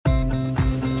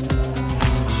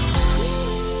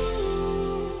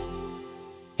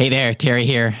Hey there, Terry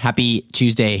here. Happy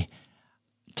Tuesday.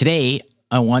 Today,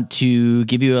 I want to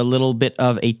give you a little bit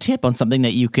of a tip on something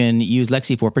that you can use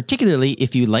Lexi for, particularly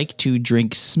if you like to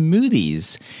drink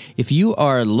smoothies. If you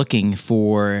are looking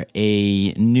for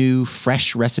a new,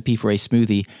 fresh recipe for a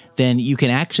smoothie, then you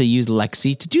can actually use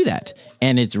Lexi to do that.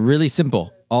 And it's really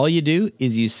simple. All you do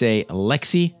is you say,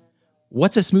 Lexi,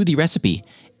 what's a smoothie recipe?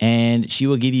 And she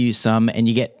will give you some, and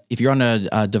you get, if you're on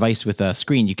a device with a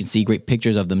screen, you can see great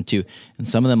pictures of them too. And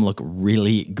some of them look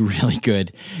really, really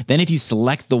good. Then if you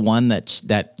select the one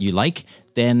that you like,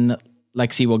 then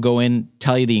Lexi will go in,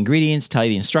 tell you the ingredients, tell you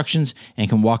the instructions, and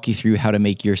can walk you through how to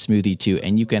make your smoothie too.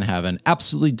 And you can have an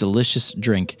absolutely delicious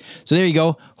drink. So there you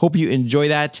go. Hope you enjoy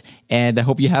that. And I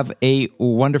hope you have a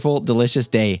wonderful, delicious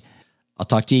day. I'll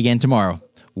talk to you again tomorrow.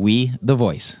 We the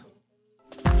Voice.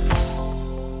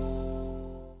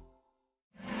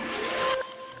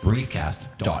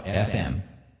 Briefcast.fm